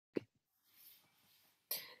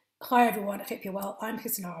Hi everyone, I hope you're well. I'm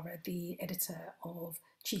Hisnara, the editor of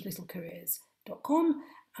cheeklittlecareers.com.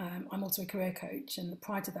 I'm also a career coach, and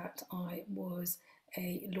prior to that, I was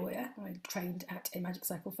a lawyer. I trained at a magic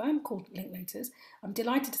circle firm called Linklaters. I'm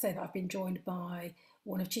delighted to say that I've been joined by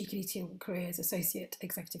one of Cheeky Little Careers associate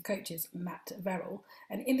executive coaches, Matt Verrill.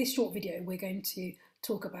 And in this short video, we're going to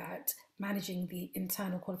talk about managing the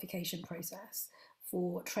internal qualification process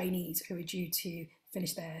for trainees who are due to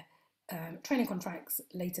finish their training contracts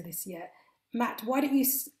later this year. Matt, why don't you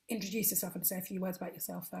introduce yourself and say a few words about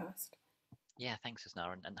yourself first? Yeah, thanks,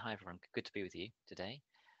 Isnara, and hi everyone. Good to be with you today.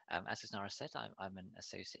 As Isnara said, I'm an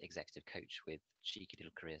associate executive coach with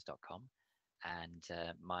cheekyllittlecareers.com,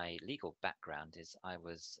 and my legal background is I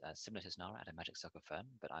was similar to Isnara at a magic circle firm,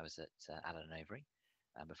 but I was at Allen and Overy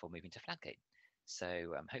before moving to Fladgate.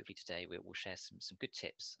 So hopefully today we'll share some good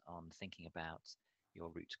tips on thinking about your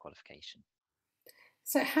route to qualification.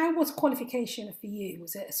 So, how was qualification for you?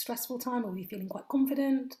 Was it a stressful time, or were you feeling quite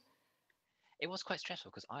confident? It was quite stressful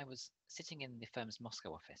because I was sitting in the firm's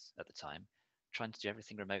Moscow office at the time, trying to do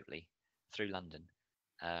everything remotely through London,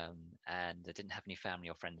 and I didn't have any family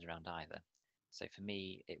or friends around either. So for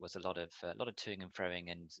me, it was a lot of toing and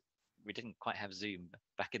froing, and we didn't quite have Zoom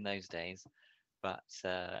back in those days, but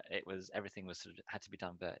it was everything was sort of had to be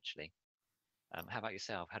done virtually. How about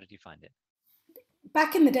yourself? How did you find it?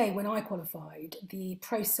 Back in the day when I qualified, the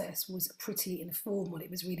process was pretty informal.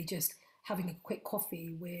 It was really just having a quick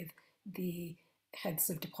coffee with the heads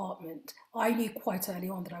of department. I knew quite early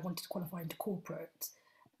on that I wanted to qualify into corporate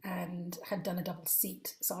and had done a double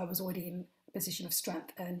seat. So I was already in a position of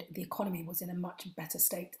strength, and the economy was in a much better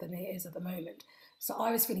state than it is at the moment. So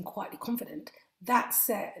I was feeling quietly confident. That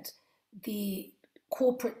said, the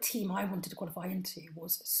corporate team I wanted to qualify into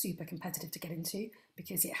was super competitive to get into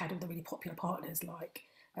because it had all the really popular partners like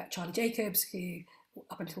Charlie Jacobs, who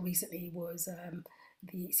up until recently was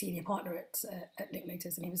the senior partner at Nick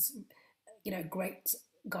Motors, and he was, a great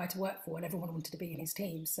guy to work for, and everyone wanted to be in his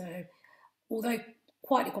team. So, although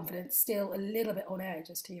quietly confident, still a little bit on edge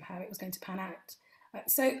as to how it was going to pan out.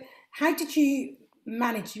 So, how did you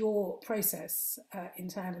manage your process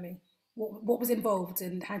internally? What was involved,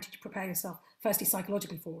 and how did you prepare yourself, firstly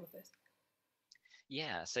psychologically, for all of this?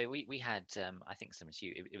 Yeah, so we had I think similar to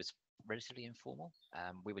you, it was relatively informal.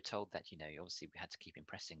 We were told that obviously we had to keep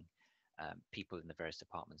impressing people in the various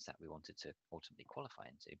departments that we wanted to ultimately qualify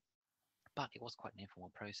into. But it was quite an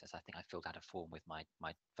informal process. I think I filled out a form with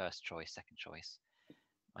my first choice, second choice.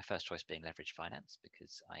 My first choice being leverage finance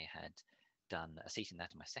because I had done a seat in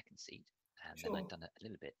that in my second seat, and then I'd Sure. done a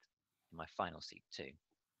little bit in my final seat too.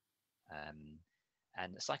 Um,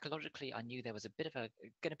 and psychologically, I knew there was going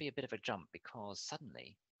to be a bit of a jump because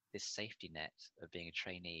suddenly this safety net of being a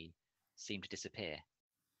trainee seemed to disappear,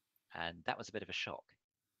 and that was a bit of a shock.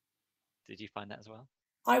 Did you find that as well?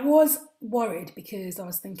 I was worried because I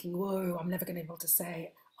was thinking, whoa, I'm never going to be able to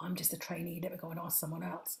say I'm just a trainee, never go and ask someone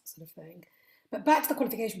else, sort of thing. But back to the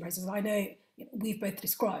qualification process, I know we've both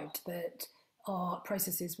described that our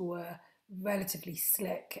processes were relatively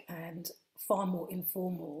slick and far more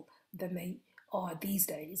informal than they are these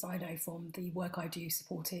days. I know from the work I do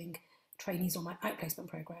supporting trainees on my outplacement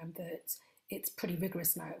program that it's pretty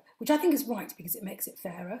rigorous now, which I think is right because it makes it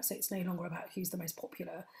fairer. So it's no longer about who's the most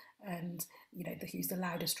popular and who's the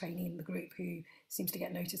loudest trainee in the group who seems to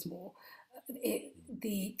get noticed more.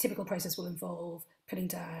 The typical process will involve putting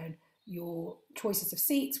down your choices of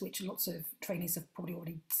seats, which lots of trainees have probably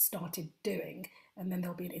already started doing, and then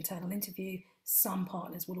there'll be an internal interview. Some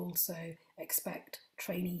partners will also expect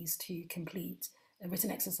trainees to complete a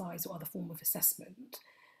written exercise or other form of assessment.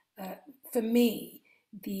 Uh, for me,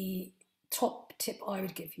 the top tip I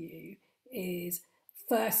would give you is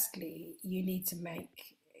firstly, you need to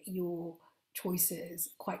make your choices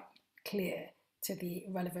quite clear to the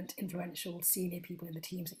relevant, influential senior people in the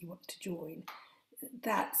teams that you want to join.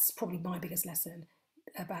 That's probably my biggest lesson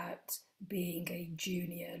about being a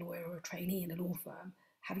junior lawyer or a trainee in a law firm,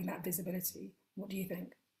 having that visibility. What do you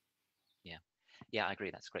think? Yeah. Yeah, I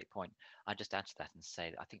agree. That's a great point. I just add to that and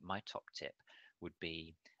say that I think my top tip would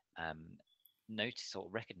be um, notice or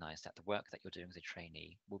recognize that the work that you're doing as a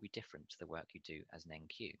trainee will be different to the work you do as an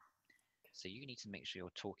NQ. So you need to make sure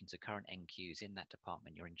you're talking to current NQs in that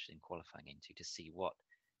department you're interested in qualifying into to see what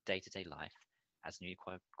day-to-day life as a newly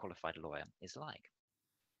qualified lawyer is like,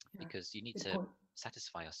 Yeah, because you need good to point.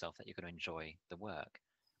 satisfy yourself that you're going to enjoy the work.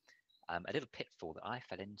 A little pitfall that I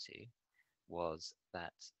fell into was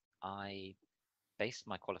that I based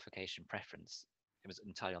my qualification preference, it was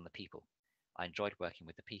entirely on the people. I enjoyed working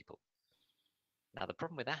with the people. Now, the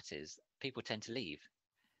problem with that is people tend to leave.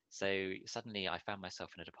 So suddenly I found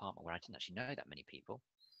myself in a department where I didn't actually know that many people.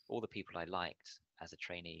 All the people I liked as a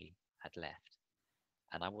trainee had left,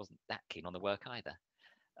 and I wasn't that keen on the work either.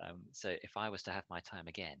 So if I was to have my time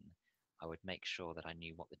again, I would make sure that I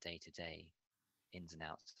knew what the day-to-day ins and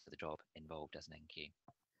outs of the job involved as an NQ.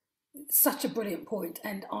 Such a brilliant point,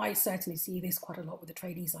 and I certainly see this quite a lot with the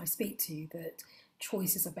trainees I speak to, that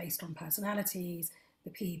choices are based on personalities,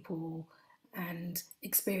 the people, and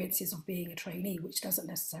experiences of being a trainee, which doesn't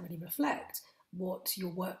necessarily reflect what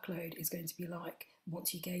your workload is going to be like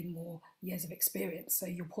once you gain more years of experience. So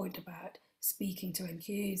your point about speaking to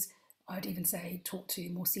NQs, I'd even say talk to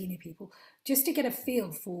more senior people, just to get a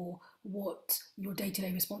feel for what your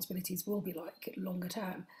day-to-day responsibilities will be like longer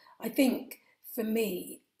term. I think for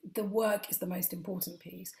me, the work is the most important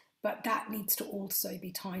piece, but that needs to also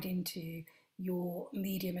be tied into your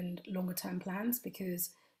medium and longer term plans, because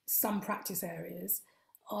some practice areas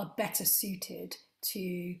are better suited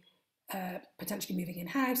to potentially moving in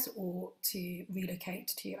house or to relocate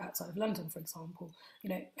to outside of London, for example.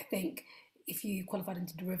 I think if you qualified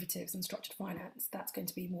into derivatives and structured finance, that's going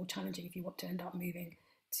to be more challenging if you want to end up moving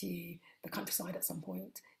to the countryside at some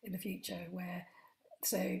point in the future, where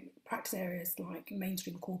so practice areas like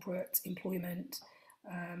mainstream corporate, employment,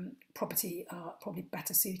 property are probably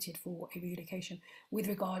better suited for a relocation. With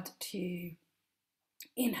regard to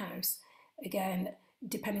in-house, again,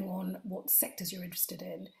 depending on what sectors you're interested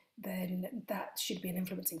in, then that should be an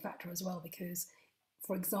influencing factor as well. Because,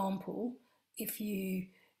 for example, if you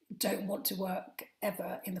don't want to work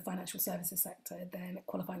ever in the financial services sector, then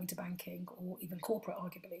qualifying into banking or even corporate,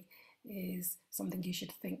 arguably, is something you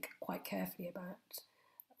should think quite carefully about.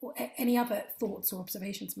 Any other thoughts or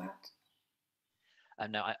observations, Matt?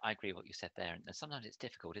 No, I agree with what you said there. And sometimes it's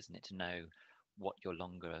difficult, isn't it, to know what your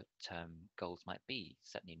longer term goals might be,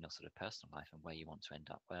 certainly in your sort of personal life and where you want to end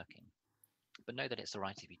up working. But know that it's all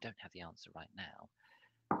right if you don't have the answer right now.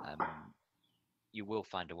 You will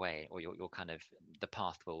find a way, or your kind of the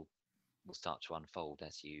path will start to unfold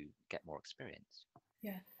as you get more experience.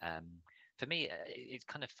 Yeah. For me, it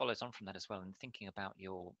kind of follows on from that as well. And thinking about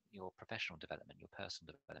your professional development, your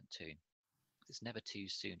personal development too. It's never too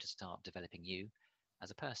soon to start developing you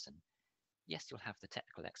as a person. Yes, you'll have the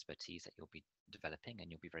technical expertise that you'll be developing,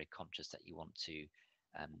 and you'll be very conscious that you want to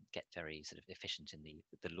get very sort of efficient in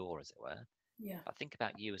the law, as it were. Yeah. But think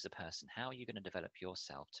about you as a person. How are you going to develop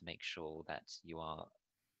yourself to make sure that you are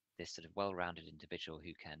this sort of well-rounded individual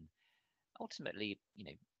who can ultimately,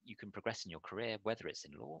 you can progress in your career, whether it's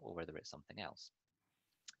in law or whether it's something else.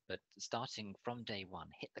 But starting from day one,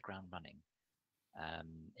 hit the ground running.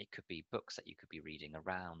 It could be books that you could be reading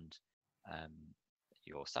around um,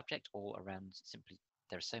 your subject, or around simply,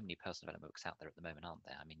 there are so many personal development books out there at the moment, aren't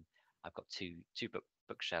there? I mean, I've got two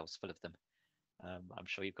bookshelves full of them. I'm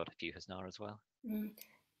sure you've got a few, Hasnar, as well.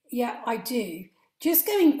 Yeah, I do. Just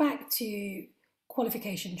going back to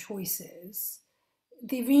qualification choices,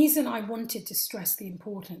 the reason I wanted to stress the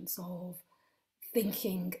importance of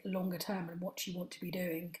thinking longer term and what you want to be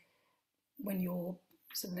doing when you're,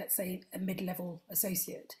 so let's say, a mid-level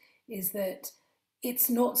associate, is that it's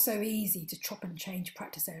not so easy to chop and change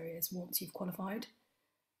practice areas once you've qualified.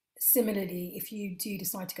 Similarly, if you do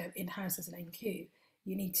decide to go in-house as an NQ,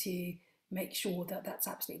 you need to make sure that that's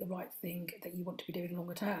absolutely the right thing that you want to be doing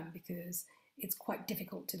longer term, because it's quite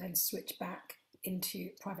difficult to then switch back into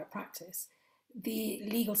private practice. The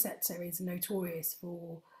legal sector is notorious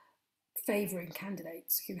for favouring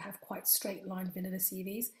candidates who have quite straight line vanilla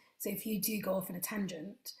CVs. So if you do go off in a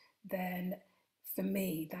tangent, then for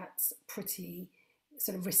me, that's pretty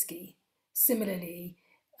sort of risky. Similarly,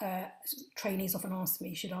 trainees often ask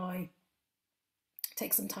me, should I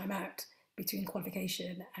take some time out between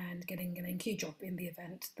qualification and getting an NQ job in the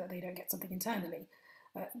event that they don't get something internally?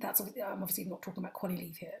 I'm obviously not talking about quali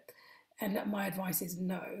leave here. And my advice is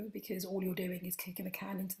no, because all you're doing is kicking the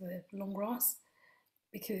can into the long grass,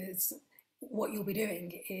 because what you'll be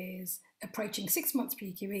doing is approaching 6 months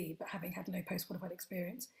PQE, but having had no post-qualified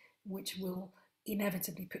experience, which will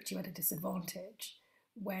inevitably put you at a disadvantage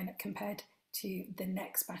when compared to the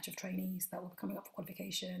next batch of trainees that will be coming up for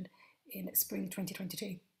qualification in spring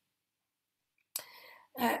 2022.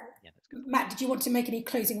 Yeah, that's good. Matt, did you want to make any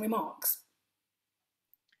closing remarks?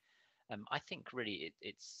 I think really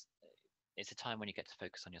it's a time when you get to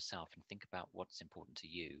focus on yourself and think about what's important to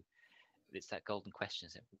you. It's that golden question,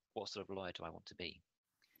 is it? What sort of lawyer do I want to be?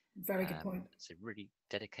 Very good point. So really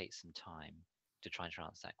dedicate some time to try and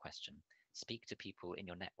answer that question. Speak to people in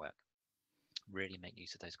your network. Really make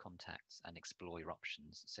use of those contacts and explore your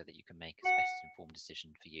options so that you can make as best informed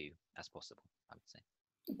decision for you as possible, I would say.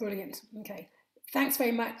 Brilliant. Okay. Thanks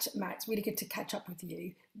very much, Matt. It's really good to catch up with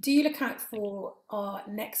you. Do you look out for our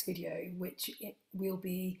next video, which it will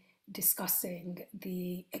be discussing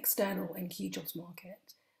the external NQ jobs market.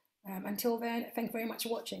 Until then, thank you very much for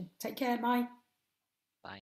watching. Take care. Bye.